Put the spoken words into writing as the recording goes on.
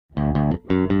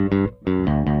Hey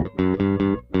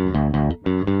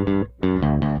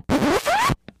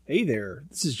there,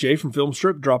 this is Jay from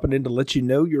Filmstrip dropping in to let you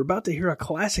know you're about to hear a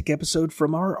classic episode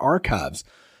from our archives.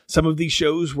 Some of these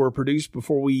shows were produced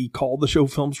before we called the show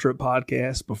Filmstrip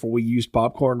Podcast, before we used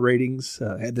popcorn ratings,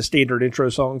 had the standard intro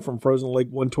song from Frozen Lake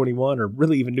 121, or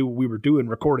really even knew what we were doing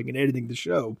recording and editing the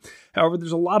show. However,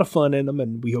 there's a lot of fun in them,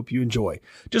 and we hope you enjoy.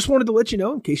 Just wanted to let you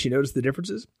know in case you noticed the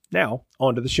differences. Now,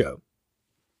 on to the show.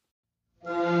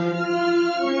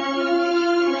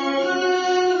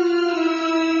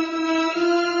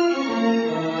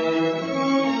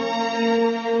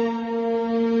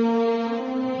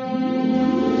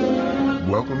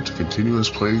 Welcome to Continuous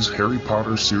Play's Harry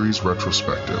Potter series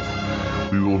retrospective.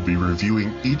 We will be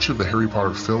reviewing each of the Harry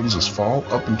Potter films this fall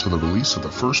up until the release of the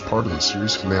first part of the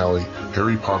series finale,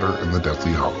 Harry Potter and the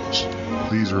Deathly Hallows.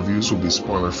 These reviews will be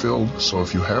spoiler-filled, so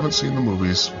if you haven't seen the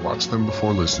movies, watch them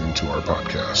before listening to our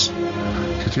podcast.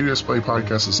 Continuous Play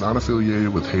Podcast is not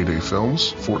affiliated with Heyday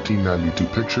Films, 1492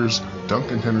 Pictures,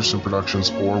 Duncan Henderson Productions,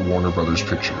 or Warner Brothers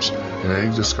Pictures, and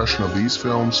any discussion of these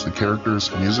films, the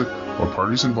characters, music, or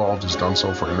parties involved is done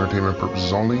so for entertainment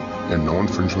purposes only, and no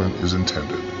infringement is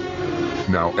intended.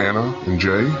 Now, Anna and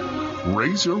Jay,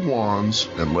 raise your wands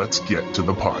and let's get to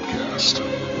the podcast.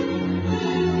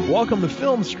 Welcome to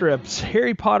Filmstrip's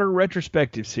Harry Potter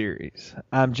retrospective series.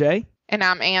 I'm Jay. And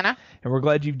I'm Anna. And we're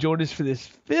glad you've joined us for this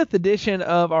 5th edition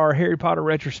of our Harry Potter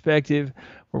retrospective,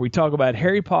 where we talk about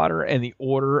Harry Potter and the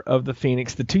Order of the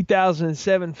Phoenix, the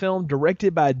 2007 film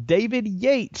directed by David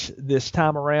Yates this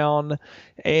time around,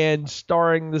 and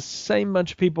starring the same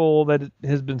bunch of people that it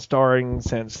has been starring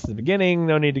since the beginning.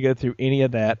 No need to go through any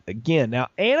of that again. Now,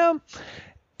 Anna,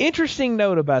 interesting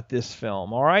note about this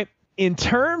film, all right? In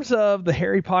terms of the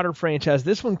Harry Potter franchise,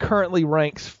 this one currently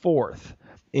ranks 4th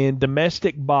in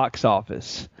domestic box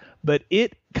office, but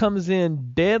it comes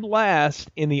in dead last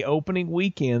in the opening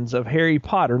weekends of Harry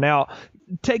Potter. Now,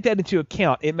 take that into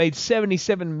account. It made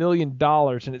 $77 million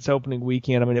in its opening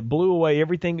weekend. I mean, it blew away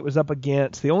everything it was up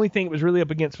against. The only thing it was really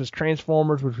up against was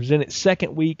Transformers, which was in its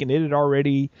second week, and it had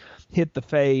already hit the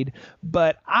fade.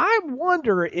 But I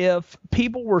wonder if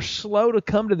people were slow to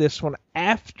come to this one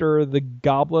after the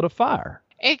Goblet of Fire.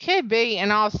 It could be,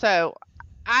 and also,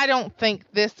 I don't think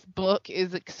this book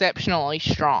is exceptionally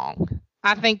strong.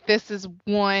 I think this is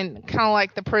one, kind of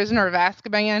like The Prisoner of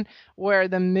Azkaban, where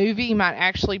the movie might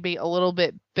actually be a little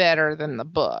bit better than the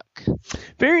book.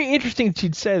 Very interesting that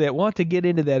you'd say that. We'll have to get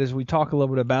into that as we talk a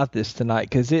little bit about this tonight,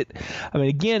 because it's the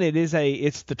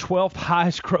 12th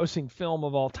highest grossing film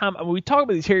of all time. I mean, we talk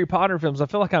about these Harry Potter films, I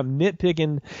feel like I'm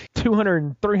nitpicking $200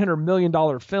 and $300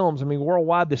 million films. I mean,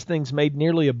 worldwide, this thing's made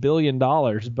nearly $1 billion,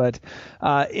 but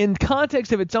in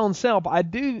context of its own self, I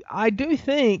do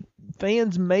think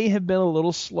fans may have been a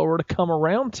little slower to come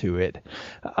around to it,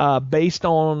 based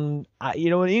on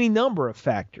any number of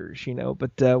factors,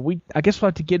 but I guess we'll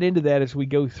have to get into that as we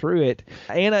go through it.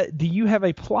 Anna, do you have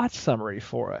a plot summary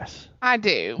for us? I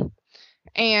do.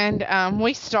 And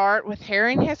we start with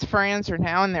Harry and his friends are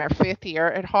now in their 5th year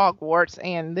at Hogwarts,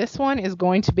 and this one is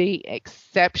going to be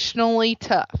exceptionally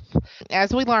tough.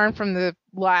 As we learned from the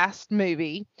last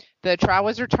movie, the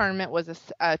Triwizard Tournament was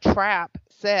a trap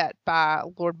set by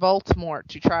Lord Voldemort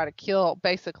to try to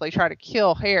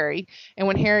kill Harry. And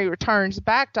when Harry returns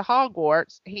back to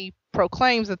Hogwarts, he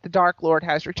proclaims that the Dark Lord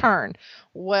has returned.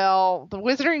 Well, the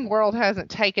Wizarding world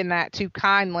hasn't taken that too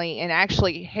kindly, and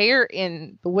actually here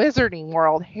in the Wizarding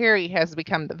world, Harry has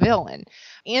become the villain.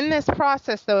 In this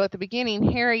process, though, at the beginning,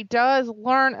 Harry does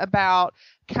learn about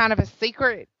kind of a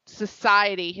secret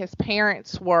society his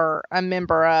parents were a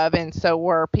member of, and so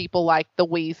were people like the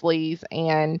Weasleys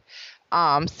and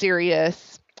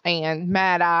Sirius and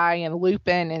Mad Eye and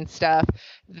Lupin and stuff,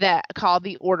 that called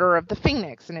the Order of the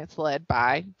Phoenix, and it's led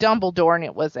by Dumbledore, and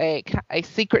it was a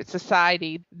secret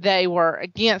society. They were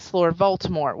against Lord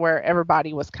Voldemort, where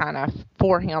everybody was kind of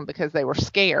for him because they were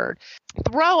scared.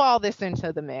 Throw all this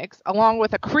into the mix, along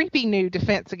with a creepy new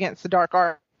defense against the dark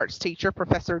arts teacher,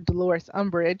 Professor Dolores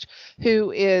Umbridge,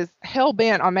 who is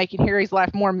hell-bent on making Harry's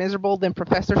life more miserable than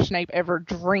Professor Snape ever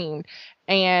dreamed.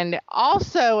 And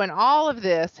also in all of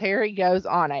this, Harry goes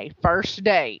on a first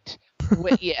date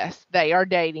with, yes, they are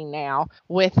dating now,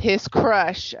 with his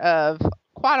crush of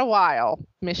quite a while,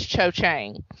 Miss Cho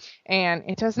Chang. And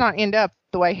it does not end up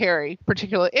the way Harry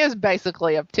particularly is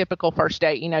basically a typical first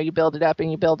date. You build it up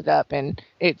and you build it up, and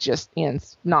it just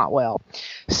ends not well.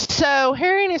 So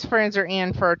Harry and his friends are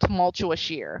in for a tumultuous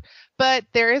year. But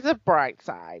there is a bright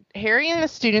side. Harry and the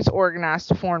students organized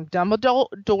to form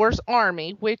Dumbledore's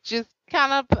army, which is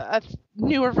kind of a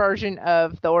newer version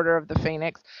of the Order of the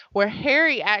Phoenix, where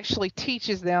Harry actually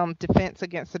teaches them defense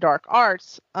against the dark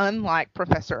arts, unlike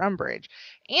Professor Umbridge.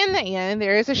 In the end,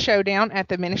 there is a showdown at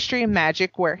the Ministry of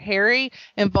Magic where Harry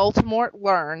and Voldemort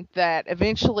learn that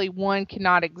eventually one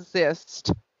cannot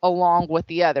exist along with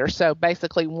the other. So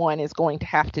basically one is going to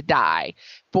have to die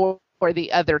for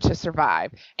the other to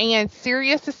survive. And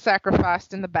Sirius is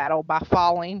sacrificed in the battle by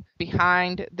falling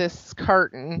behind this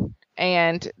curtain.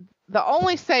 And the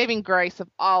only saving grace of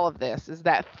all of this is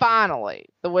that finally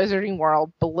the Wizarding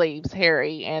World believes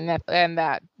Harry and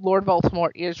that Lord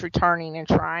Voldemort is returning and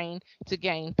trying to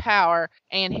gain power,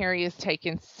 and Harry is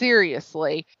taken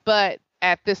seriously. But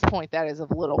at this point, that is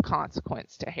of little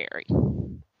consequence to Harry.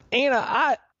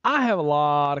 Anna, I have a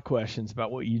lot of questions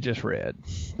about what you just read,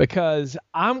 because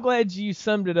I'm glad you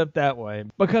summed it up that way,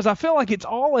 because I feel like it's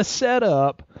all a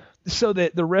setup so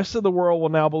that the rest of the world will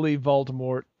now believe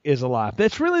Voldemort is alive.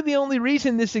 That's really the only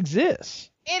reason this exists.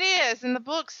 It is, and the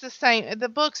book's the same. The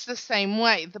book's the same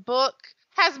way. The book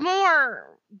has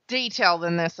more detail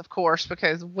than this, of course,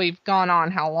 because we've gone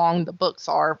on how long the books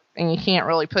are, and you can't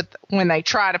really when they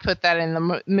try to put that in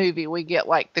the movie, we get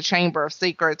like the Chamber of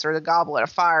Secrets or the Goblet of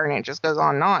Fire, and it just goes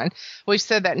on and on. We've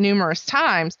said that numerous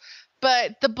times,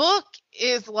 but the book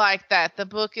is like that. The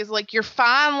book is like you're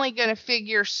finally going to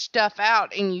figure stuff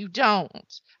out, and you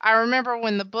don't. I remember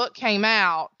when the book came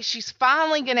out, she's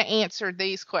finally going to answer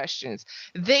these questions.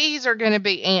 These are going to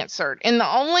be answered. And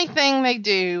the only thing they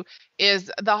do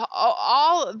is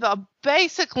all the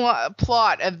basic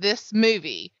plot of this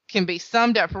movie can be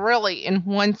summed up really in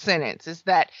one sentence, is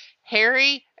that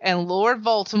Harry and Lord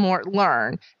Voldemort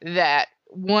learn that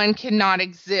one cannot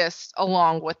exist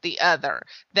along with the other.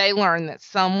 They learn that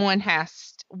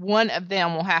one of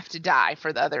them will have to die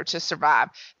for the other to survive.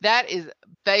 That is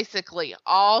basically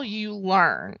all you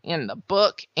learn in the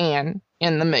book and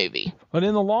in the movie. But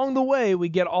along the way, we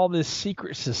get all this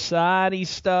secret society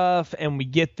stuff, and we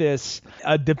get this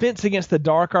defense against the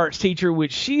dark arts teacher,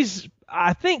 which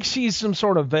I think she's some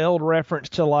sort of veiled reference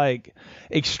to like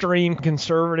extreme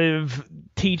conservative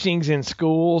teachings in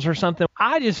schools or something.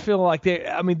 I just feel like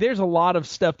there's a lot of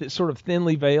stuff that's sort of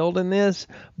thinly veiled in this,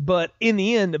 but in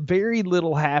the end, very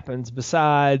little happens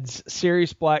besides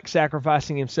Sirius Black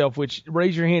sacrificing himself, which,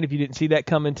 raise your hand if you didn't see that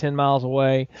coming 10 miles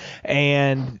away.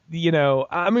 And,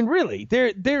 really,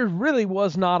 there really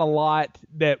was not a lot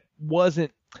that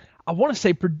wasn't, I want to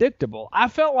say, predictable. I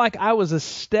felt like I was a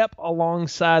step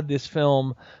alongside this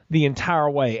film the entire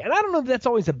way. And I don't know if that's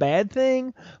always a bad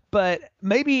thing, but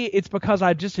maybe it's because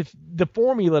if the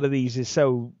formula to these is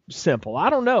so simple. I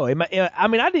don't know.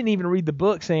 I didn't even read the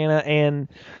books, Anna, and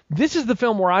this is the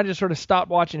film where I just sort of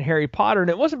stopped watching Harry Potter, and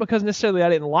it wasn't because necessarily I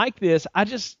didn't like this. I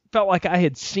just felt like I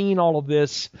had seen all of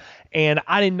this, and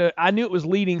I knew it was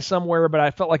leading somewhere, but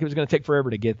I felt like it was going to take forever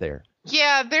to get there.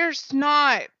 Yeah, there's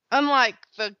not, unlike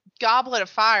the Goblet of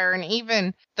Fire and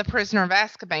even The Prisoner of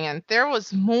Azkaban, there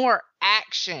was more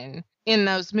action in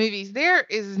those movies.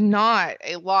 There's not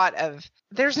a lot of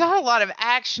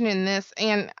action in this,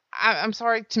 and I'm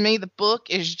sorry, to me the book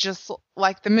is just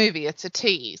like the movie. It's a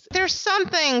tease. There's some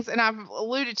things, and I've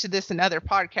alluded to this in other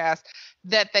podcasts,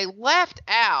 that they left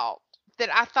out that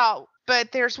I thought,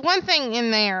 but there's one thing in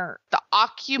there, the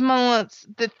occumulants,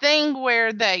 the thing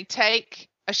where they take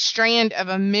a strand of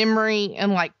a memory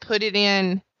and like put it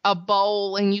in a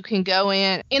bowl and you can go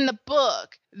in the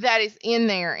book that is in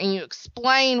there, and you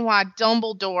explain why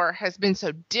Dumbledore has been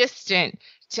so distant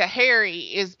to Harry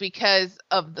is because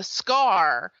of the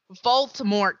scar.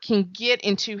 Voldemort can get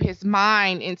into his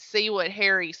mind and see what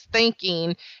Harry's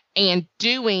thinking and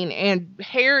doing, and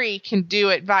Harry can do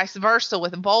it vice versa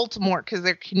with Voldemort because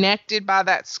they're connected by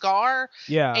that scar.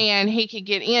 Yeah. And he can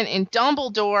get in, and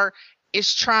Dumbledore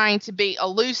is trying to be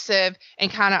elusive and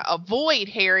kind of avoid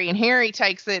Harry, and Harry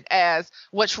takes it as,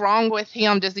 what's wrong with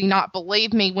him? Does he not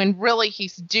believe me? When really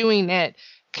he's doing it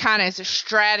kind of as a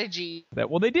strategy.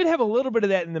 Well, they did have a little bit of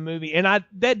that in the movie, and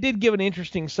that did give an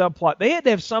interesting subplot. They had to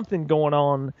have something going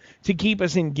on to keep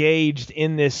us engaged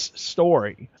in this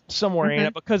story somewhere in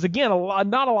it, because again,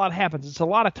 not a lot happens. It's a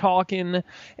lot of talking.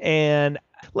 And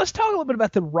let's talk a little bit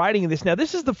about the writing of this. Now,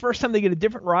 this is the first time they get a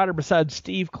different writer besides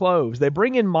Steve Kloves. They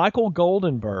bring in Michael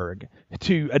Goldenberg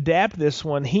to adapt this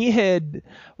one. He had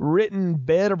written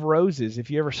Bed of Roses,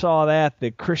 if you ever saw that,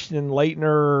 the Christian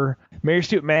Laettner, Mary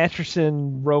Stuart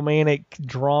Masterson romantic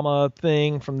drama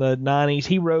thing from the 90s.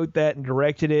 He wrote that and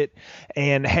directed it,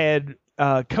 and had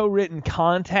co-written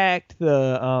Contact,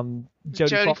 the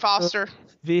Jodie Foster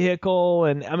vehicle,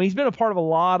 and I mean he's been a part of a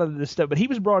lot of this stuff, but he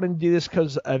was brought in to do this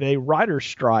because of a writer's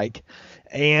strike.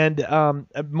 And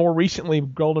more recently,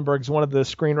 Goldenberg's one of the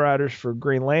screenwriters for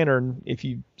Green Lantern. If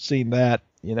you've seen that,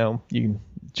 you can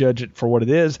judge it for what it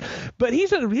is. But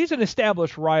he's an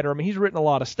established writer. I mean, he's written a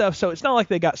lot of stuff, so it's not like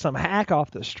they got some hack off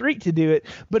the street to do it,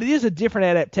 but it is a different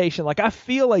adaptation. Like, I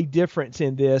feel a difference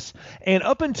in this, and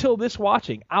up until this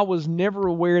watching, I was never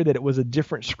aware that it was a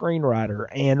different screenwriter.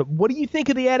 And what do you think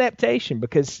of the adaptation?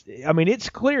 Because, I mean, it's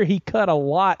clear he cut a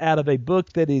lot out of a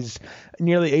book that is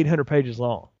nearly 800 pages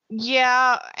long.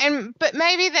 Yeah, but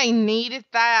maybe they needed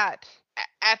that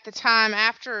at the time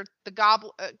after the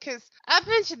Goblin, because up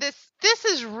into this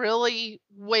is really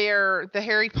where the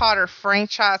Harry Potter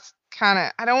franchise kind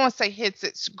of, I don't want to say hits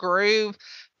its groove,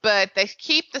 but they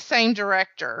keep the same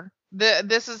director.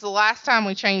 This is the last time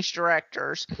we changed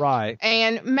directors. Right.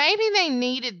 And maybe they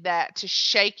needed that to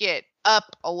shake it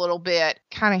up a little bit,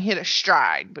 kind of hit a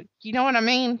stride, but you know what I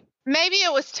mean? Maybe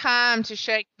it was time to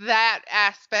shake that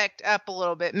aspect up a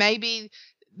little bit. Maybe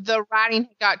the writing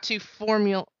got too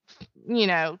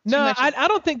No, I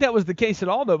don't think that was the case at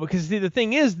all, though, because the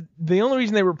thing is, the only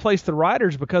reason they replaced the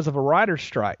writers because of a writer's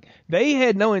strike. They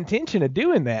had no intention of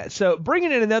doing that. So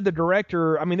bringing in another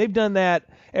director, I mean, they've done that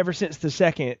ever since the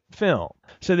second film.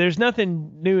 So there's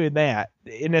nothing new in that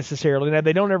necessarily. Now,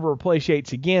 they don't ever replace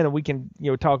Yates again, and we can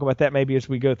talk about that maybe as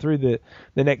we go through the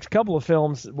next couple of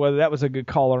films, whether that was a good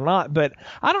call or not. But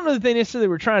I don't know that they necessarily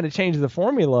were trying to change the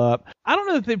formula up. I don't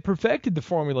know that they've perfected the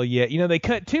formula yet. They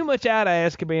cut too much out of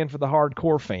Azkaban for the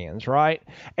hardcore fans, right?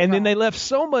 And then they left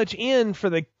so much in for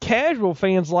the casual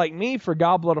fans like me for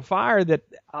Goblet of Fire that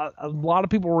a lot of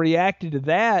people reacted to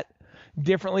that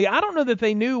differently. I don't know that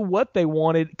they knew what they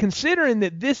wanted, considering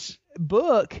that this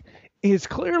book is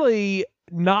clearly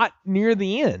not near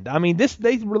the end. I mean,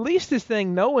 they released this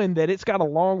thing knowing that it's got a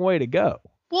long way to go.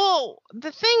 Well,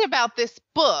 the thing about this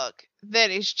book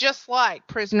that is just like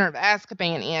Prisoner of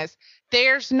Azkaban is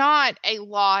there's not a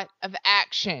lot of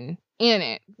action in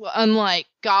it, unlike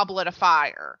Goblet of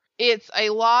Fire. It's a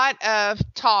lot of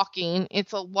talking.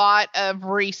 It's a lot of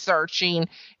researching.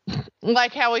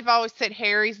 Like how we've always said,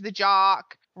 Harry's the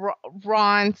jock,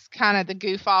 Ron's kind of the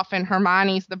goof off, and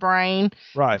Hermione's the brain.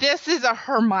 Right. This is a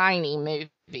Hermione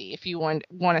movie, if you want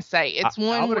to say. It's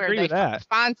one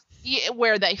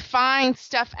where they find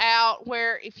stuff out,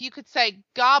 where if you could say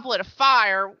Goblet of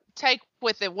Fire, take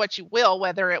with it what you will,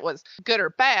 whether it was good or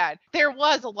bad, there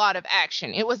was a lot of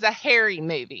action. It was a Harry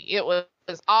movie. It was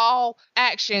all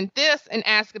action. This and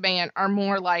Azkaban are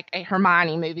more like a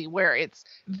Hermione movie, where it's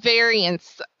very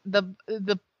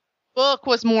the book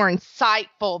was more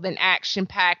insightful than action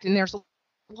packed, and there's a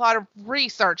lot of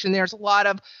research and there's a lot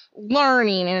of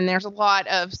learning and there's a lot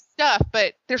of stuff,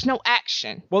 but there's no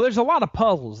action. Well, there's a lot of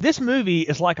puzzles. This movie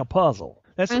is like a puzzle.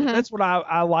 That's what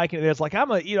I like it. It's like I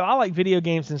like video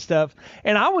games and stuff,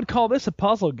 and I would call this a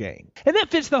puzzle game. And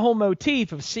that fits the whole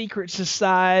motif of secret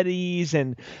societies,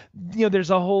 and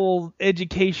there's a whole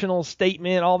educational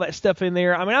statement, all that stuff in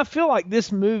there. I mean, I feel like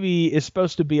this movie is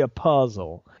supposed to be a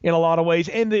puzzle in a lot of ways,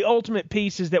 and the ultimate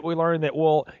piece is that we learn that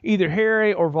either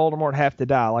Harry or Voldemort have to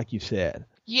die, like you said.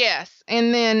 Yes,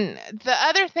 and then the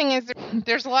other thing is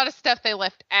there's a lot of stuff they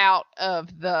left out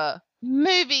of the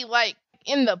movie, like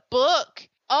in the book.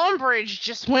 Umbridge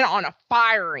just went on a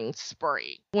firing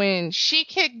spree. When she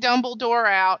kicked Dumbledore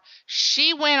out,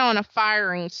 she went on a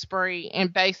firing spree,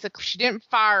 and basically she didn't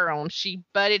fire on, she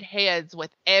butted heads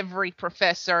with every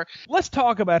professor. Let's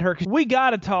talk about her, because we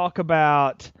got to talk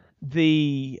about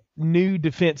the new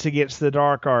Defense Against the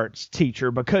Dark Arts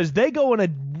teacher, because they go in a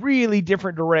really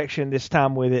different direction this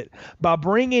time with it by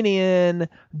bringing in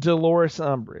Dolores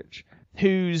Umbridge,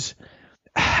 who's,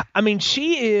 I mean,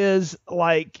 she is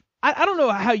like, I don't know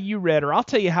how you read her. I'll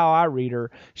tell you how I read her.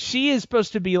 She is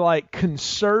supposed to be like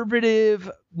conservative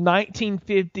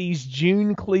 1950s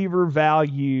June Cleaver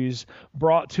values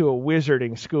brought to a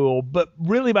wizarding school, but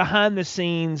really behind the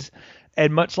scenes,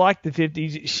 and much like the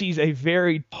 50s, she's a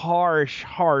very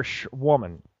harsh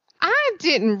woman. I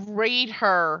didn't read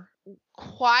her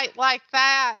quite like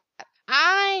that.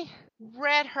 I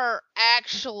read her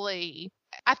actually,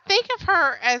 I think of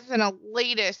her as an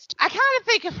elitist. I kind of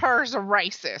think of her as a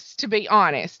racist, to be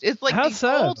honest. It's like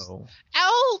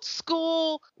old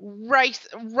school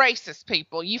racist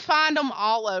people. You find them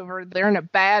all over. They're in a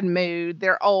bad mood.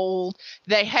 They're old.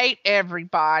 They hate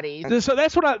everybody. So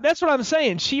that's what I'm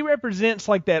saying. She represents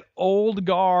like that old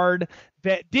guard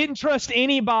that didn't trust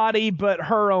anybody but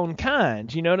her own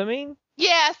kind. You know what I mean?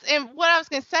 Yes, and what I was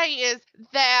going to say is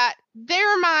that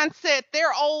their mindset,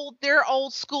 they're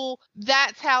old school.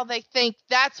 That's how they think.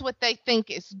 That's what they think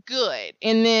is good.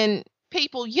 And then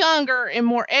people younger and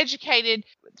more educated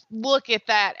look at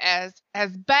that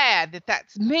as bad,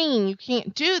 that's mean. You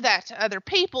can't do that to other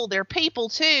people. They're people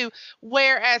too.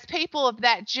 Whereas people of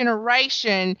that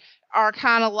generation are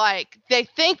kind of like, they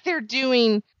think they're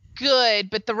doing good,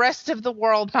 but the rest of the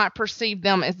world might perceive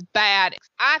them as bad.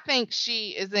 I think she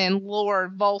is in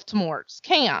Lord Voldemort's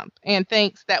camp and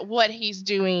thinks that what he's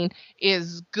doing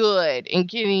is good and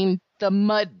getting the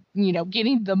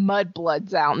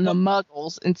mudbloods out and the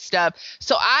muggles and stuff.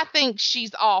 So I think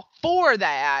she's all for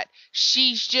that.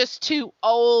 She's just too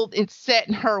old and set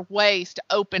in her ways to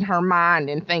open her mind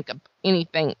and think of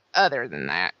anything other than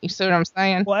that. You see what I'm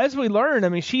saying? Well, as we learn, I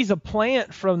mean, she's a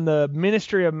plant from the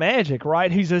Ministry of Magic,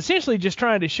 right? Who's essentially just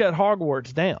trying to shut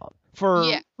Hogwarts down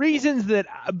for reasons that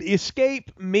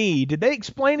escape me. Did they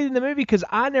explain it in the movie? Because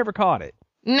I never caught it.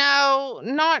 No,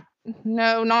 not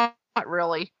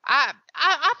really. I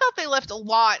thought they left a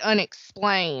lot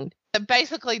unexplained.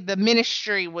 Basically, the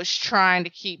Ministry was trying to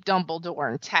keep Dumbledore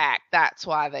intact. That's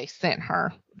why they sent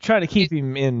her. Trying to keep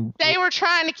him in. They were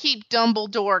trying to keep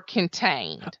Dumbledore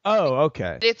contained. Oh,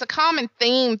 okay. It's a common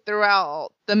theme throughout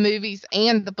the movies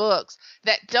and the books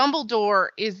that Dumbledore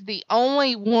is the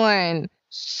only one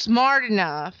smart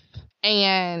enough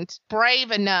and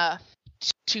brave enough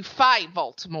to fight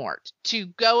Voldemort, to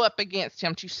go up against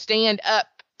him, to stand up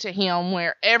to him,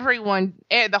 where everyone,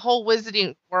 the whole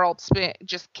wizarding world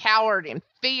just cowered in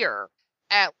fear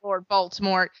at Lord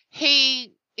Voldemort.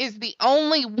 He is the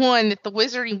only one that the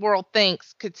wizarding world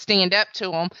thinks could stand up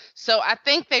to him. So I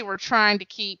think they were trying to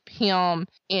keep him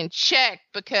in check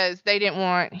because they didn't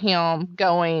want him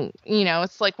going,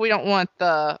 it's like we don't want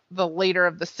the leader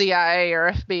of the CIA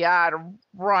or FBI to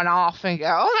run off and go,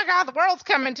 oh my God, the world's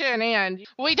coming to an end.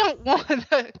 We don't want,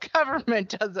 the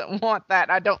government doesn't want that.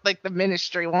 I don't think the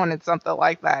Ministry wanted something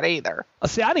like that either.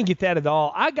 See, I didn't get that at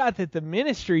all. I got that the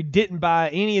Ministry didn't buy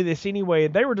any of this anyway.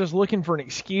 They were just looking for an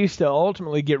excuse to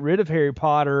ultimately get rid of Harry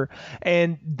Potter,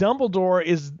 and Dumbledore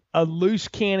is a loose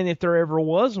cannon if there ever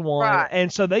was one. Right.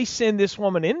 And so they send this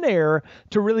woman in there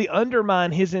to really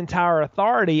undermine his entire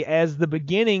authority as the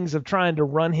beginnings of trying to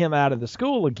run him out of the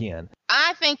school again.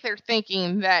 I think they're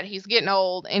thinking that he's getting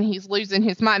old and he's losing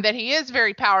his mind, that he is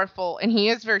very powerful and he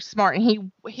is very smart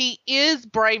and he is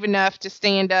brave enough to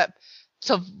stand up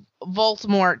to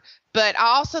Voldemort. But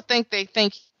I also think they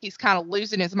think he's kind of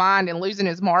losing his mind and losing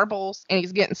his marbles and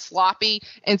he's getting sloppy.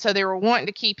 And so they were wanting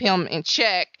to keep him in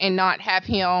check and not have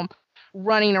him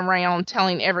running around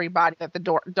telling everybody that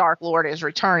the Dark Lord is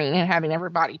returning and having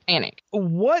everybody panic.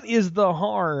 What is the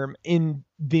harm in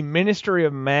the Ministry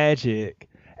of Magic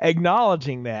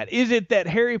acknowledging that? Is it that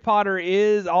Harry Potter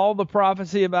is all the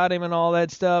prophecy about him and all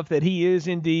that stuff, that he is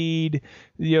indeed,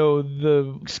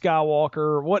 the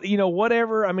Skywalker,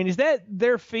 whatever? I mean, is that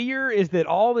their fear, is that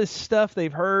all this stuff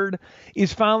they've heard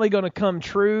is finally going to come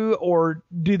true, or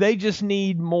do they just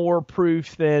need more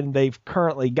proof than they've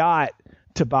currently got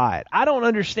to buy it? I don't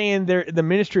understand the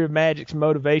Ministry of Magic's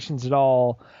motivations at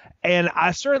all. And I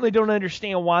certainly don't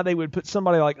understand why they would put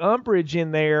somebody like Umbridge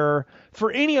in there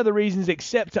for any other reasons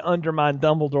except to undermine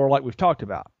Dumbledore, like we've talked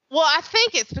about. Well, I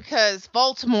think it's because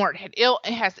Voldemort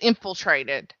has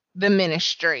infiltrated the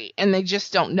Ministry, and they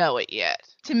just don't know it yet.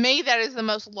 To me, that is the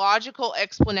most logical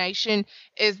explanation,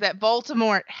 is that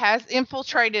Voldemort has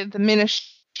infiltrated the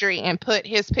Ministry and put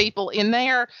his people in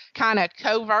there, kind of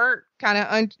covert, kind of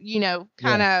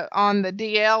on the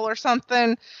DL or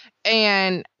something.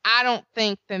 And I don't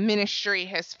think the Ministry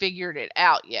has figured it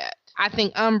out yet. I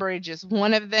think Umbridge is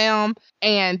one of them,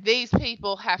 and these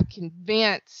people have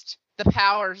convinced the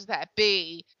powers that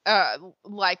be,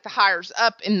 like the higher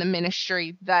up in the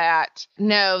Ministry, that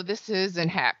no, this isn't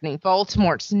happening.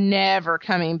 Voldemort's never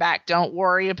coming back. Don't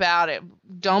worry about it.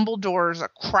 Dumbledore's a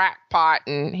crackpot,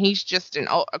 and he's just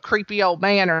a creepy old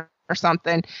man or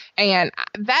something. And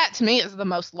that to me is the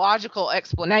most logical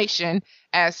explanation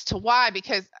as to why,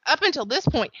 because up until this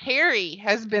point, Harry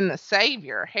has been the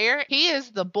savior. He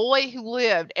is the boy who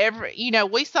lived.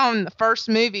 We saw in the first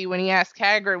movie when he asked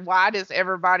Hagrid, why does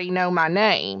everybody know my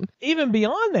name? Even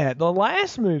beyond that, the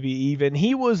last movie even,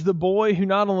 he was the boy who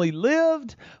not only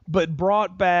lived, but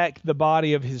brought back the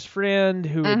body of his friend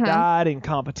who had died in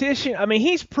competition. I mean,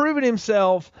 he's proven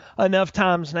himself enough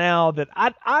times now that I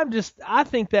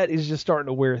think that is just starting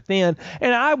to wear thin.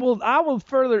 And I will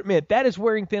further admit that is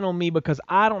wearing thin on me because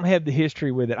I don't have the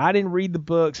history with it. I didn't read the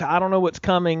books. I don't know what's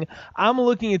coming. I'm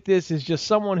looking at this as just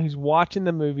someone who's watching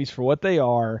the movies for what they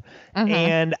are.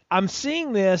 And I'm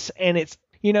seeing this, and it's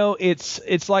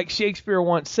like Shakespeare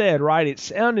once said, right? It's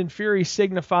sound and fury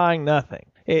signifying nothing.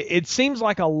 It seems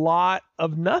like a lot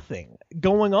of nothing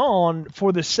going on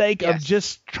for the sake of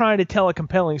just trying to tell a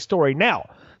compelling story. Now,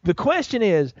 the question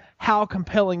is, how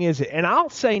compelling is it? And I'll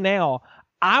say now,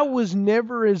 I was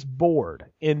never as bored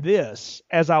in this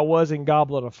as I was in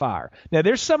Goblet of Fire. Now,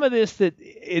 there's some of this that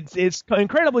it's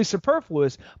incredibly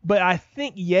superfluous, but I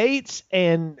think Yates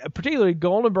and particularly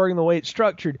Goldenberg and the way it's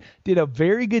structured did a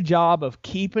very good job of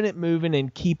keeping it moving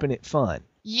and keeping it fun.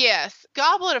 Yes,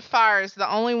 Goblet of Fire is the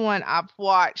only one I've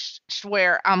watched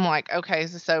where I'm like, okay,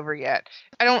 is this over yet?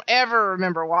 I don't ever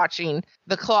remember watching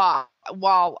The Claw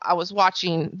while I was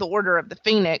watching The Order of the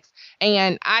Phoenix,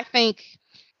 and I think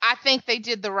they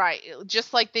did the right,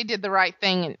 just like they did the right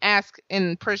thing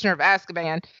in Prisoner of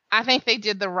Azkaban. I think they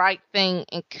did the right thing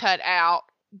and cut out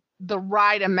the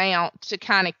right amount to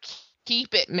kind of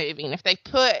keep it moving. If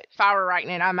I were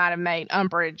writing it, I might have made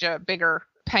Umbridge a bigger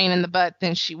pain in the butt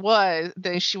than she was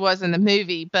in the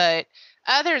movie. But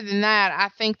other than that, I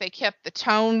think they kept the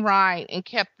tone right and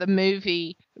kept the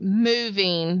movie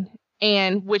moving,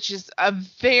 and which is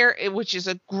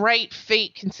a great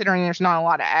feat considering there's not a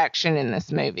lot of action in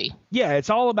this movie. Yeah, it's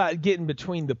all about getting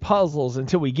between the puzzles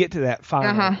until we get to that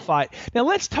final fight. Now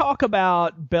let's talk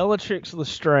about Bellatrix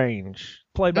Lestrange,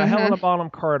 played by Helena Bonham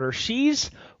Carter.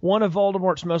 She's one of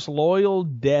Voldemort's most loyal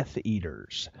Death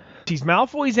Eaters. She's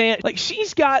Malfoy's aunt. Like,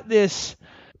 she's got this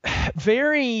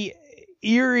very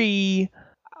eerie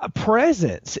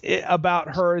presence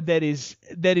about her that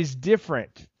is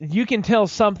different. You can tell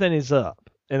something is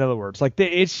up. In other words, like,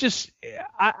 it's just,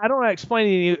 I don't know how to explain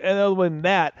it any other than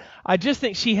that. I just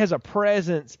think she has a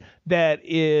presence that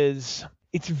it's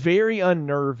very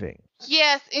unnerving.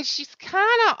 Yes, and she's kind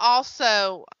of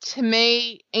also, to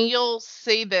me, and you'll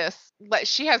see this, like,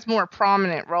 she has more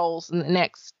prominent roles in the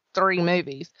next 3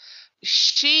 movies.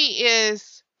 She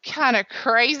is kind of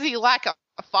crazy like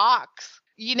a fox.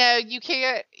 You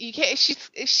can't,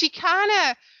 she kind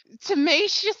of, to me,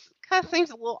 she just kind of seems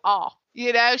a little off.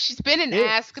 She's been in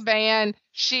Azkaban.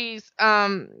 She's,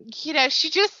 she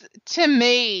just, to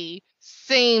me,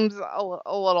 seems a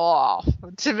little off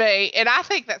to me. And I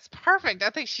think that's perfect.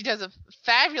 I think she does a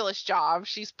fabulous job.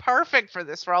 She's perfect for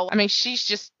this role. I mean, she's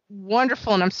just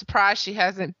wonderful, and I'm surprised she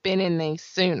hasn't been in these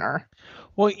sooner.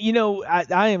 Well,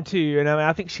 I am too, and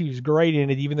I think she's great in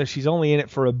it, even though she's only in it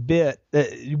for a bit.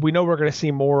 We know we're going to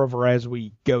see more of her as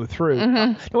we go through.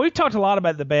 Now, we've talked a lot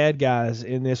about the bad guys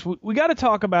in this. We got to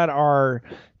talk about our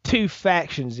 2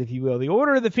 factions, if you will, the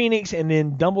Order of the Phoenix and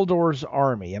then Dumbledore's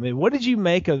army. I mean, what did you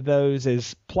make of those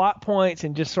as plot points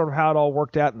and just sort of how it all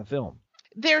worked out in the film?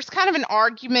 There's kind of an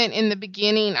argument in the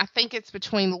beginning. I think it's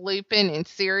between Lupin and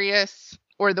Sirius,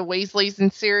 or the Weasleys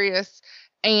and Sirius.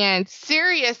 And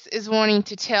Sirius is wanting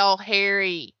to tell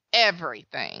Harry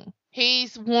everything.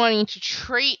 He's wanting to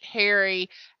treat Harry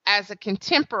as a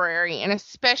contemporary, and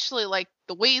especially like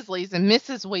the Weasleys and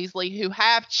Mrs. Weasley, who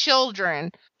have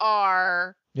children,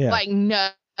 are like, no,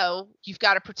 you've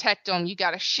got to protect them. You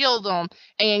got to shield them.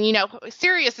 And,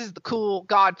 Sirius is the cool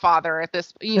godfather at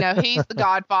this, he's the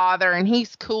godfather, and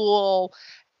he's cool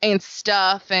and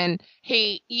stuff, and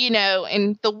he,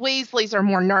 and the Weasleys are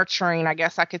more nurturing, I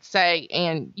guess I could say,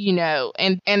 and,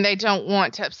 and they don't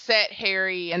want to upset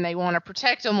Harry, and they want to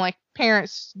protect him like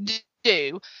parents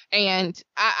do. And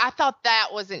I thought that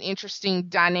was an interesting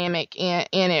dynamic in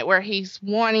it, where he's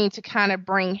wanting to kind of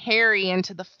bring Harry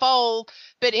into the fold,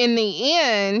 but in the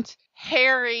end,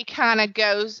 Harry kind of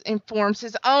goes and forms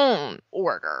his own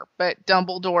order, but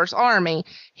Dumbledore's army,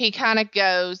 he kind of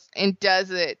goes and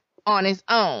does it on his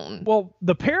own. Well,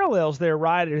 the parallels there,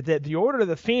 right, are that the Order of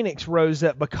the Phoenix rose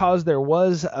up because there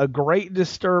was a great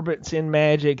disturbance in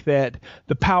magic that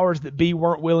the powers that be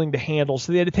weren't willing to handle,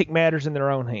 so they had to take matters in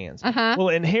their own hands. Well,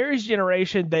 in Harry's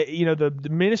generation, the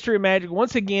Ministry of Magic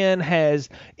once again has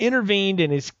intervened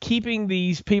and is keeping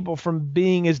these people from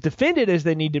being as defended as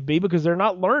they need to be because they're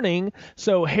not learning,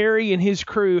 so Harry and his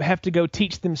crew have to go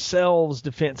teach themselves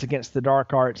defense against the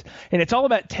dark arts. And it's all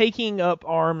about taking up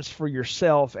arms for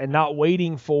yourself and not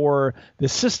waiting for the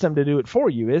system to do it for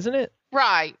you, isn't it?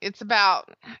 Right. It's about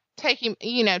taking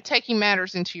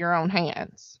matters into your own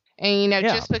hands. And,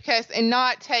 just because, and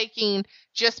not taking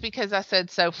just because I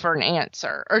said so for an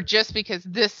answer, or just because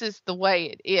this is the way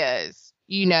it is,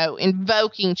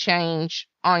 invoking change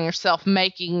on yourself,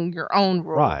 making your own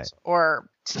rules, right, or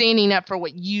standing up for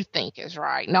what you think is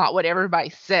right, not what everybody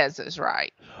says is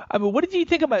right. I mean, what did you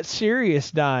think about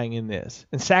Sirius dying in this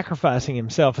and sacrificing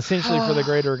himself essentially for the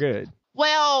greater good?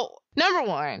 Well, number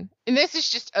one, and this is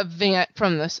just a vent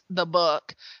from the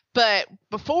book, but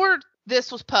before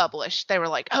this was published, they were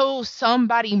like, oh,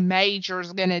 somebody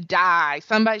major's going to die.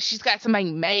 She's got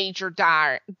somebody major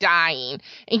dying.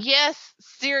 And yes,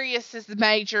 Sirius is the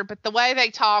major, but the way they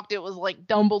talked, it was like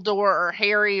Dumbledore or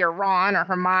Harry or Ron or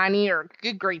Hermione or,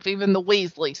 good grief, even the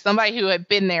Weasleys, somebody who had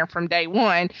been there from day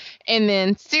one. And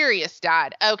then Sirius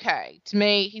died. Okay, to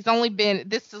me,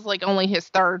 this is like only his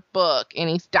third book and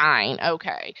he's dying.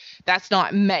 Okay, that's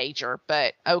not major,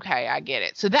 but okay, I get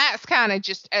it. So that's kind of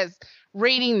just, as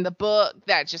reading the book,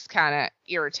 that just kind of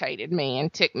irritated me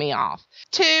and ticked me off.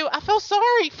 2, I feel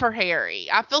sorry for Harry.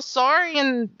 I feel sorry,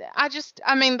 and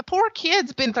the poor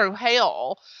kid's been through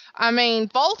hell. I mean,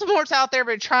 Voldemort's out there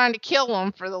been trying to kill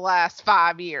him for the last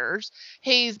 5 years.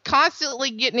 He's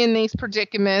constantly getting in these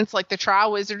predicaments, like the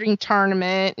Triwizarding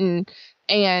Tournament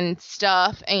and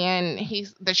stuff, and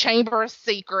he's the Chamber of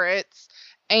Secrets.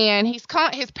 And his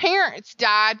parents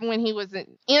died when he was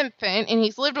an infant, and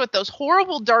he's lived with those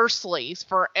horrible Dursleys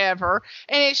forever.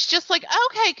 And it's just like,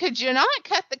 okay, could you not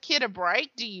cut the kid a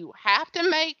break? Do you have to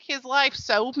make his life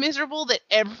so miserable that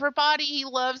everybody he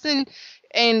loves and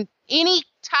any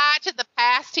tie to the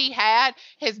past he had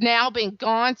has now been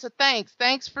gone? So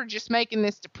thanks for just making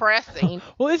this depressing.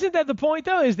 Well, isn't that the point,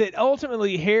 though, is that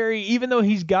ultimately Harry, even though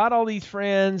he's got all these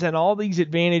friends and all these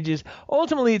advantages,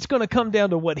 ultimately it's going to come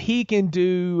down to what he can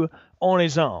do on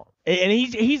his own. And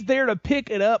he's there to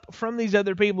pick it up from these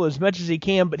other people as much as he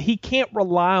can, but he can't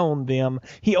rely on them.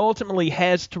 He ultimately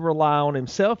has to rely on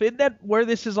himself. Isn't that where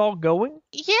this is all going?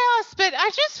 Yes, but I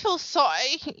just feel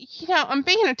sorry. I'm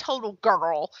being a total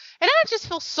girl, and I just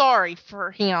feel sorry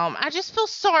for him. I just feel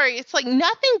sorry. It's like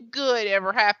nothing good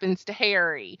ever happens to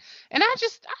Harry, and I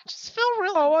just feel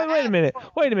really bad.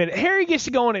 Wait a minute. Harry gets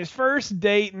to go on his first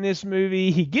date in this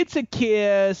movie. He gets a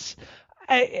kiss.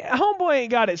 Hey, homeboy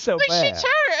ain't got it so bad.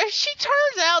 She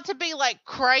turns out to be like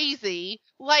crazy.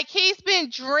 Like he's been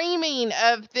dreaming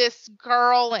of this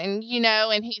girl, and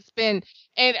he's been,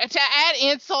 and to add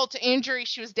insult to injury,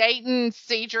 she was dating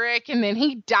Cedric, and then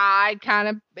he died.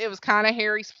 It was kind of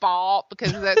Harry's fault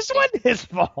because this wasn't his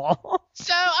fault.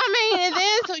 So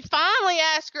so he finally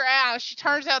asked her out, and she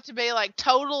turns out to be like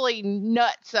totally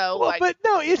nutso. Well, but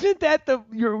no, isn't that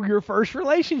your first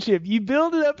relationship? You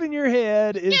build it up in your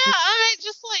head.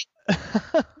 Just like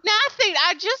nothing.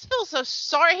 I just feel so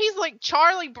sorry. He's like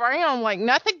Charlie Brown. Like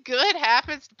nothing good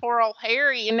happens to poor old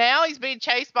Harry, and now he's being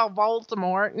chased by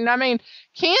Voldemort. And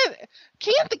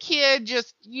can't the kid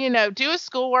just do his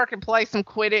schoolwork and play some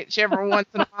Quidditch every once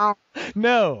in a while?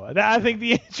 No, I think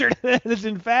the answer to that is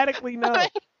emphatically no.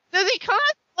 Does he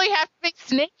constantly have to be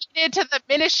sneaking into the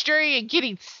ministry and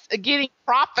getting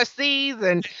prophecies?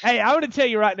 And hey, I want to tell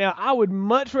you right now, I would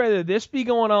much rather this be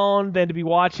going on than to be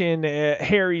watching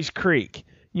Harry's Creek.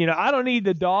 I don't need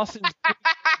the Dawson's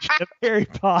Creek of Harry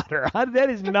Potter. That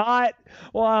is not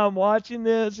why I'm watching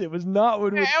this. It was not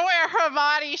what. Where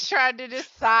Hermione's trying to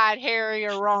decide Harry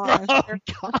or Ron.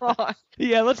 Ron.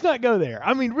 Yeah, let's not go there.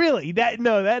 Really,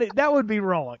 that would be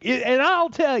wrong. And I'll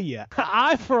tell you,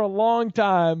 I for a long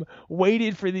time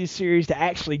waited for this series to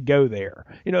actually go there.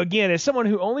 Again, as someone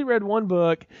who only read one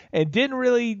book and didn't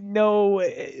really know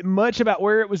much about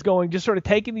where it was going, just sort of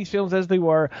taking these films as they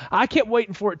were, I kept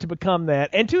waiting for it to become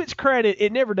that. And to its credit,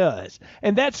 it never does.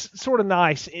 And that's sort of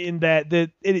nice in that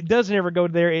it doesn't ever go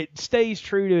there. It stays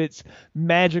true to its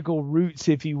magical roots,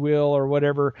 if you will, or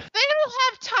whatever. They don't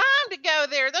have time to go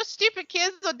there. Those stupid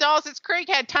kids of Dawson's Creek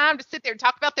had time to sit there and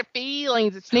talk about their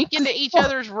feelings and sneak into each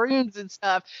other's rooms and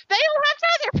stuff. They don't have time.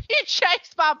 They're being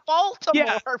chased by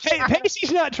Baltimore. Yeah,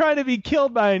 Pacey's not trying to be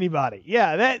killed by anybody.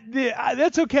 Yeah,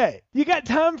 that's okay. You got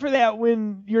time for that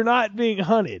when you're not being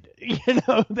hunted.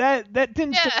 That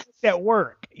tends to make that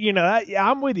work.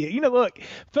 I'm with you. Look,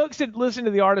 folks that listen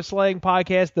to the Art of Slaying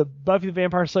podcast, the Buffy the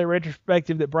Vampire Slayer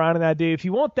retrospective that Brian and I do, if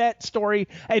you want that story,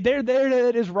 hey, there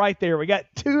it is right there. We got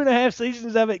 2.5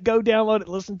 seasons of it. Go download it,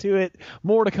 listen to it.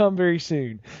 More to come very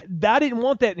soon. I didn't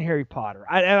want that in Harry Potter,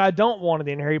 and I don't want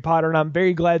it in Harry Potter, and I'm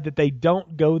very glad that they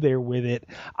don't go there with it.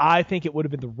 I think it would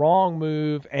have been the wrong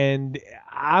move, and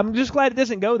I'm just glad it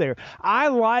doesn't go there. I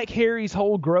like Harry's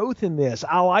whole growth in this.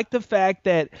 I like the fact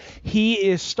that he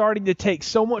is starting to take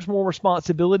so much more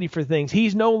responsibility for things.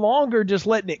 He's no longer just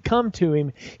letting it come to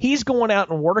him. He's going out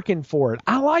and working for it.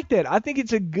 I like that. I think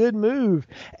it's a good move.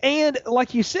 And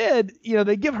like you said,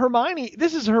 they give Hermione,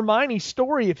 this is Hermione's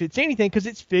story if it's anything, because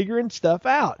it's figuring stuff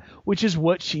out, which is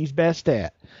what she's best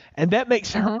at. And that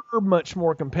makes her much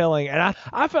more compelling. And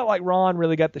I felt like Ron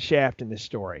really got the shaft in this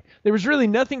story. There was really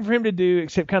nothing for him to do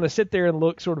except kind of sit there and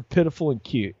look sort of pitiful and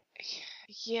cute.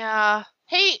 Yeah.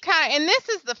 and this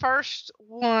is the first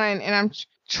one, and I'm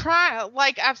trying,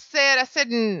 like I said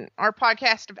in our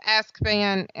podcast of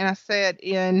Azkaban, and I said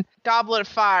in Goblet of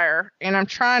Fire, and I'm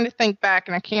trying to think back,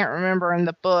 and I can't remember in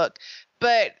the book,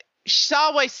 but she's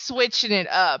always switching it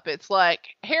up. It's like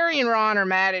Harry and Ron are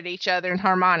mad at each other, and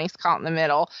Hermione's caught in the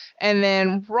middle, and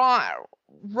then Ron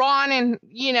and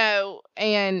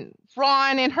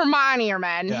Hermione are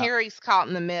mad, and Harry's caught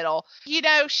in the middle.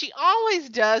 She always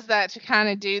does that to kind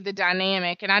of do the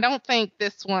dynamic, and I don't think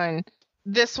this one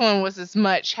was as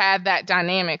much had that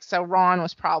dynamic, so Ron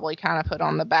was probably kind of put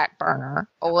on the back burner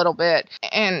a little bit.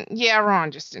 And yeah,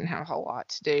 Ron just didn't have a whole lot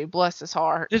to do. Bless his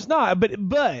heart. It's not, but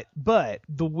the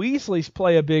Weasleys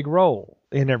play a big role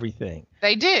in everything.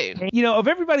 They do. Of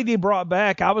everybody they brought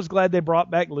back, I was glad they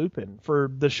brought back Lupin for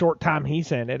the short time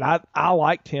he's in it. I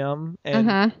liked him,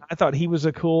 and I thought he was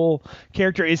a cool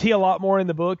character. Is he a lot more in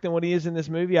the book than what he is in this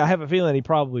movie? I have a feeling he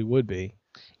probably would be.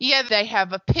 Yeah, they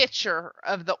have a picture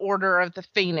of the Order of the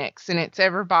Phoenix, and it's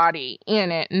everybody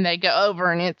in it, and they go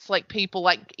over, and it's like people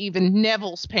like even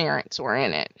Neville's parents were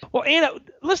in it. Well, Anna,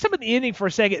 let's talk about the ending for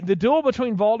a second. The duel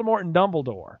between Voldemort and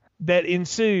Dumbledore that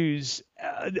ensues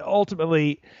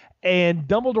ultimately, and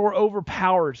Dumbledore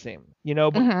overpowers him.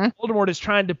 Voldemort is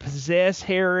trying to possess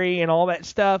Harry and all that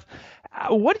stuff.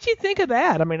 What did you think of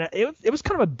that? I mean, it was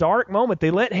kind of a dark moment.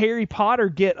 They let Harry Potter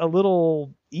get a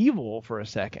little evil for a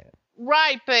second.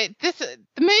 Right, but the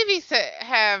movies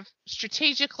have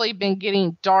strategically been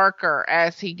getting darker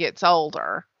as he gets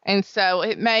older. And so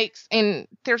and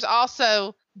there's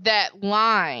also that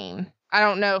line, I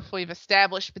don't know if we've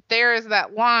established, but there is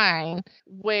that line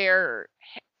where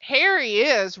Harry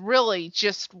is really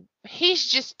he's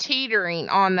just teetering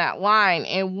on that line,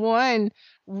 and one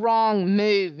wrong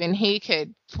move and he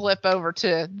could flip over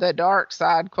to the dark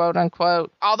side, quote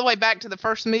unquote, all the way back to the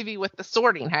first movie with the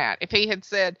Sorting Hat. If he had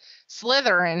said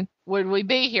Slytherin, would we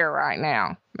be here right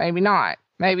now? Maybe not.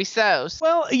 Maybe so.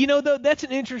 Well, though, that's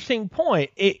an interesting point.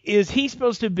 Is he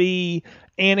supposed to be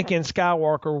Anakin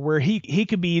Skywalker, where he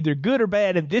could be either good or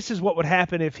bad, and this is what would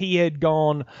happen if he had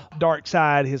gone dark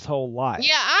side his whole life?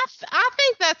 Yeah, I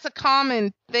think that's a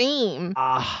common theme.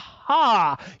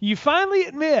 You finally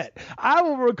admit. I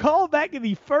will recall back in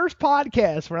the first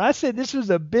podcast when I said this was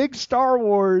a big Star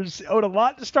Wars, owed a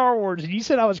lot to Star Wars, and you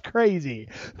said I was crazy.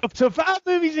 So 5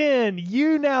 movies in,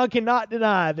 you now cannot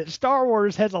deny that Star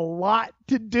Wars has a lot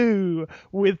to do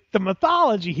with the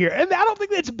mythology here. And I don't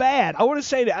think that's bad. I want to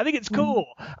say that. I think it's cool.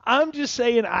 I'm just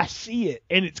saying I see it,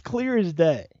 and it's clear as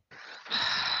day.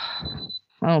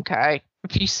 Okay,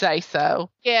 if you say so.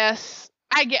 Yes.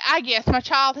 I guess my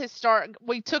child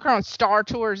we took her on Star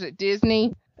Tours at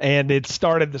Disney. And it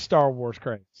started the Star Wars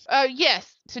craze.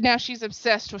 Yes. So now she's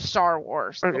obsessed with Star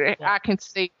Wars. I can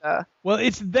see Well,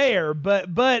 it's there, but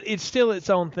it's still its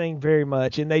own thing very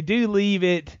much. And they do leave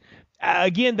it,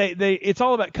 again, it's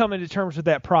all about coming to terms with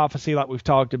that prophecy like we've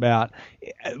talked about.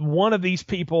 One of these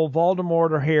people,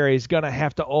 Voldemort or Harry, is going to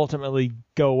have to ultimately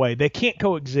go away. They can't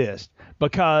coexist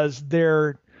because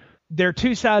they're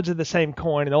two sides of the same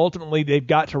coin, and ultimately they've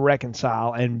got to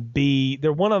reconcile and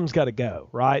one of them's got to go,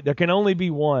 right? There can only be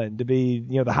one to be,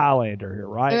 the Highlander here,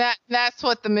 right? And that's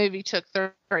what the movie took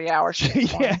 3 hours.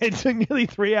 Yeah, it took nearly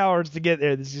 3 hours to get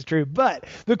there. This is true. But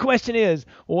the question is,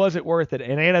 was it worth it?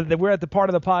 And Anna, we're at the part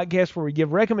of the podcast where we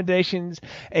give recommendations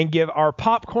and give our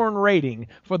popcorn rating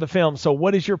for the film. So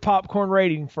what is your popcorn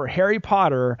rating for Harry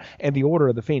Potter and the Order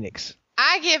of the Phoenix?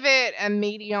 I give it a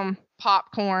medium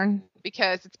popcorn,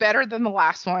 because it's better than the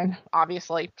last one,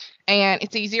 obviously, and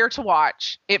it's easier to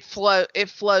watch. It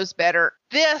flows better.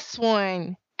 This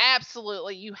one,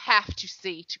 absolutely, you have to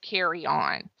see to carry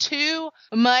on. Too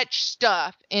much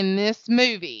stuff in this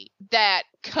movie that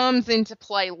comes into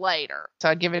play later. So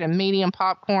I give it a medium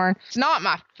popcorn. It's not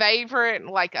my favorite,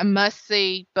 like a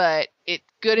must-see, but it's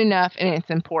good enough and it's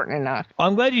important enough.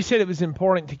 I'm glad you said it was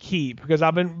important to keep, because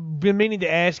I've been meaning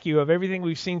to ask you of everything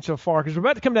we've seen so far, because we're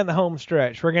about to come down the home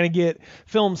stretch. We're going to get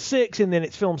film 6 and then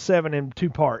it's film 7 in 2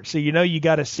 parts. So you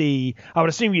got to see, I would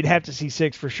assume you'd have to see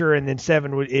 6 for sure, and then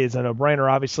 7 is a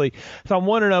no-brainer, obviously. So I'm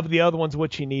wondering of the other ones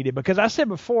what you needed, because I said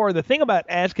before, the thing about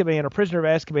Azkaban or Prisoner of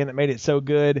Azkaban that made it so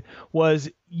good was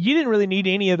you didn't really need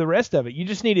any of the rest of it. You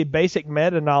just needed basic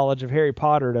meta knowledge of Harry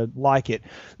Potter to like it.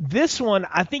 This one,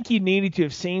 I think you needed to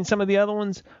have seen some of the other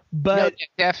ones, but no,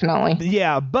 definitely.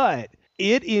 Yeah, but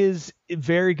it is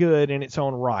very good in its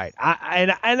own right.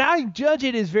 I judge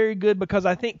it as very good because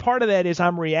I think part of that is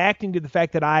I'm reacting to the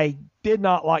fact that I did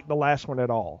not like the last one at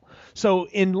all. So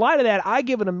in light of that, I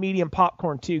give it a medium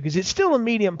popcorn too, because it's still a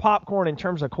medium popcorn in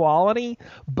terms of quality,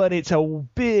 but it's a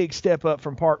big step up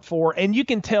from part 4. And you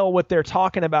can tell what they're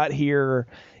talking about here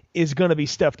is going to be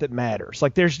stuff that matters.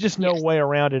 Like, there's just no way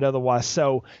around it otherwise.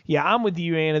 So, yeah, I'm with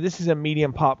you, Anna. This is a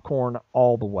medium popcorn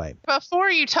all the way. Before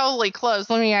you totally close,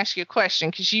 let me ask you a question,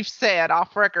 because you've said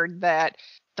off record that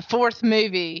the fourth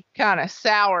movie kind of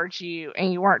soured you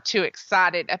and you weren't too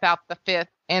excited about the fifth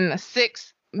and the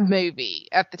sixth movie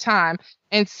at the time.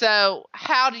 And so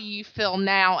how do you feel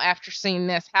now after seeing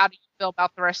this? How do you feel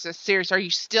about the rest of the series? Are you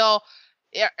still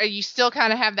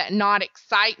kind of have that not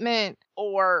excitement,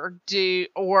 or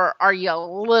are you a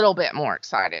little bit more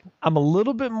excited? I'm a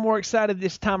little bit more excited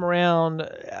this time around,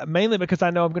 mainly because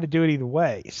I know I'm going to do it either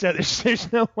way. So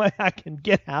there's no way I can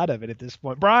get out of it at this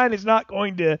point. Brian is not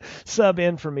going to sub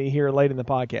in for me here late in the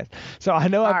podcast. So I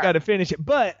know I've got to finish it.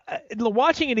 But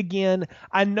watching it again,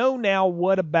 I know now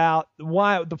why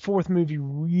the fourth movie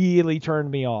really turned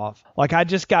me off. Like, I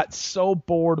just got so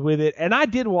bored with it. And I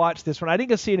did watch this one. I didn't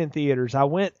go see it in theaters. I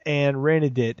went and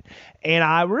rented it. And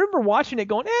I remember watching it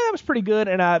going, that was pretty good.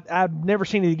 And I've never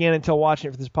seen it again until watching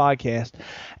it for this podcast.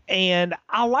 And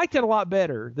I liked it a lot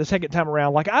better the second time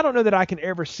around. Like, I don't know that I can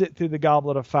ever sit through the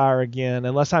Goblet of Fire again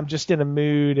unless I'm just in a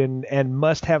mood and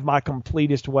must have my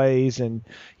completest ways and,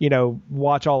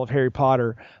 watch all of Harry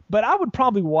Potter. But I would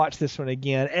probably watch this one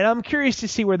again. And I'm curious to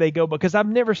see where they go, because I've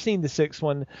never seen the sixth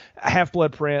one,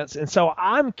 Half-Blood Prince. And so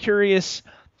I'm curious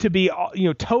to be,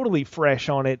 totally fresh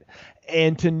on it,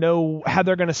 and to know how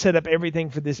they're going to set up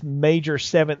everything for this major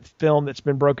seventh film that's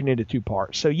been broken into two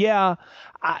parts. So, yeah,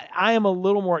 I am a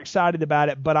little more excited about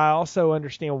it, but I also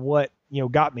understand what,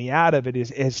 got me out of it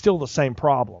is still the same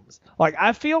problems. Like,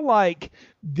 I feel like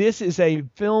this is a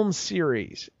film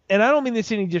series, and I don't mean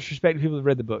this any disrespect to people who've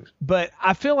read the books, but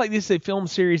I feel like this is a film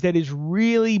series that is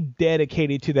really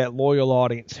dedicated to that loyal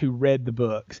audience who read the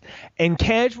books. And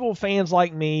casual fans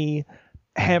like me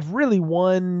have really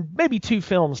one, maybe two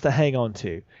films to hang on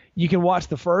to. You can watch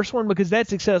the first one because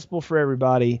that's accessible for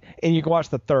everybody, and you can watch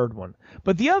the third one.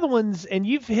 But the other ones, and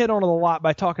you've hit on it a lot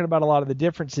by talking about a lot of the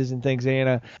differences and things,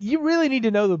 Anna, you really need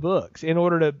to know the books in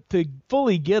order to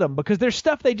fully get them, because there's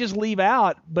stuff they just leave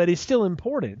out, but it's still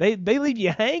important. They leave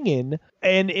you hanging,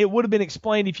 and it would have been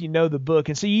explained if you know the book.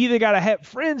 And so you either got to have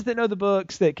friends that know the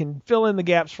books that can fill in the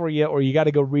gaps for you, or you got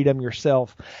to go read them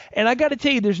yourself. And I got to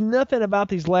tell you, there's nothing about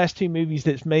these last two movies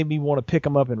that's made me want to pick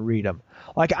them up and read them.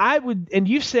 Like, I would, and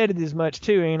you've said it as much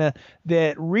too, Anna,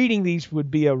 that reading these would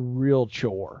be a real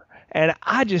chore. And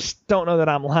I just don't know that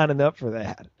I'm lining up for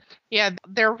that. Yeah,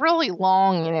 they're really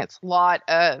long, and it's a lot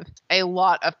of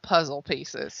puzzle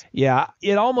pieces. Yeah,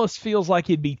 it almost feels like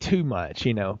it'd be too much,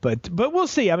 but we'll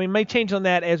see. I mean, it may change on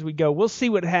that as we go. We'll see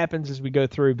what happens as we go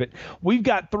through, but we've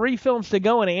got 3 films to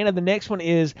go, and Anna, the next one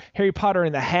is Harry Potter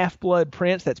and the Half-Blood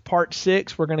Prince. That's part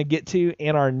 6 we're going to get to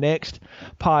in our next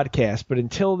podcast. But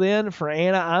until then, for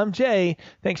Anna, I'm Jay.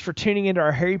 Thanks for tuning into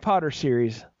our Harry Potter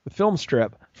series, the film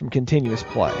strip from Continuous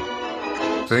Play.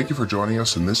 Thank you for joining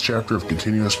us in this chapter of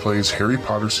Continuous Play's Harry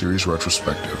Potter series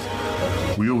retrospective.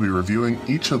 We will be reviewing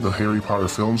each of the Harry Potter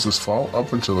films this fall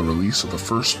up until the release of the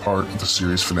first part of the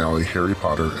series finale, Harry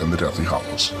Potter and the Deathly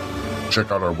Hallows.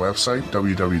 Check out our website,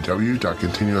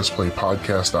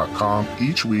 www.continuousplaypodcast.com,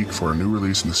 each week for a new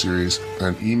release in the series,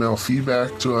 and email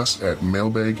feedback to us at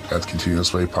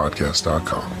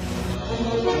mailbag@continuousplaypodcast.com.